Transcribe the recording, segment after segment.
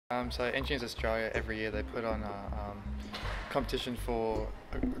So Engineers Australia, every year they put on a competition for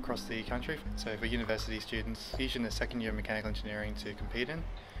across the country. So for university students, usually in the second year of mechanical engineering, to compete in.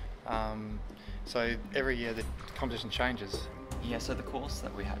 So every year the competition changes. Yeah, so the course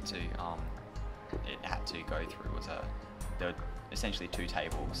that we had to go through was there were essentially two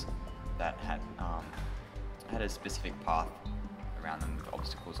tables that had a specific path around them with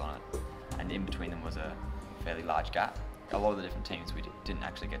obstacles on it, and in between them was a fairly large gap. A lot of the different teams, we didn't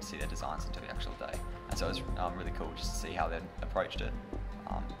actually get to see their designs until the actual day, and so it was really cool just to see how they approached it.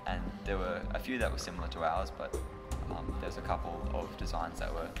 And there were a few that were similar to ours, but there was a couple of designs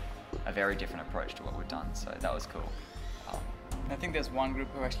that were a very different approach to what we've done, so that was cool. I think there's one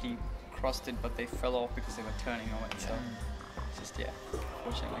group who actually crossed it, but they fell off because they were turning on it. So it's just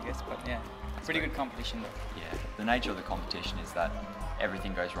fortunate, I guess. But yeah, pretty good competition though. Yeah, the nature of the competition is that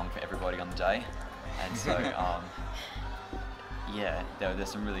everything goes wrong for everybody on the day, and so yeah, there's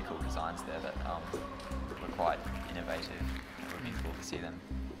some really cool designs there that were quite innovative. It would be cool to see them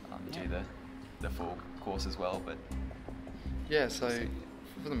do the full course as well. But yeah, so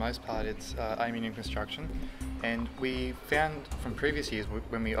for the most part it's aiming in construction, and we found from previous years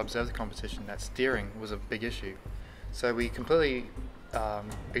when we observed the competition that steering was a big issue. So we completely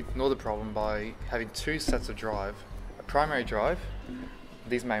ignored the problem by having two sets of drive: a primary drive,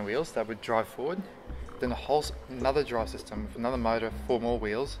 these main wheels that would drive forward, then another drive system with another motor, 4 more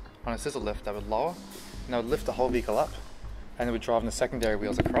wheels on a scissor lift that would lower, and that would lift the whole vehicle up, and it would drive the secondary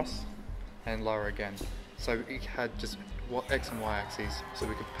wheels across and lower again. So it had just X and Y axes, so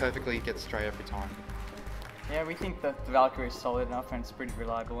we could perfectly get straight every time. Yeah, we think that the Valkyrie is solid enough and it's pretty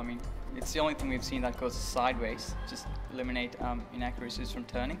reliable. I mean, it's the only thing we've seen that goes sideways, just eliminate inaccuracies from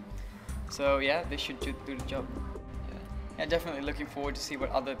turning. So yeah, they should do the job. Yeah, definitely looking forward to see what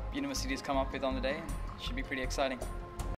other universities come up with on the day. It should be pretty exciting.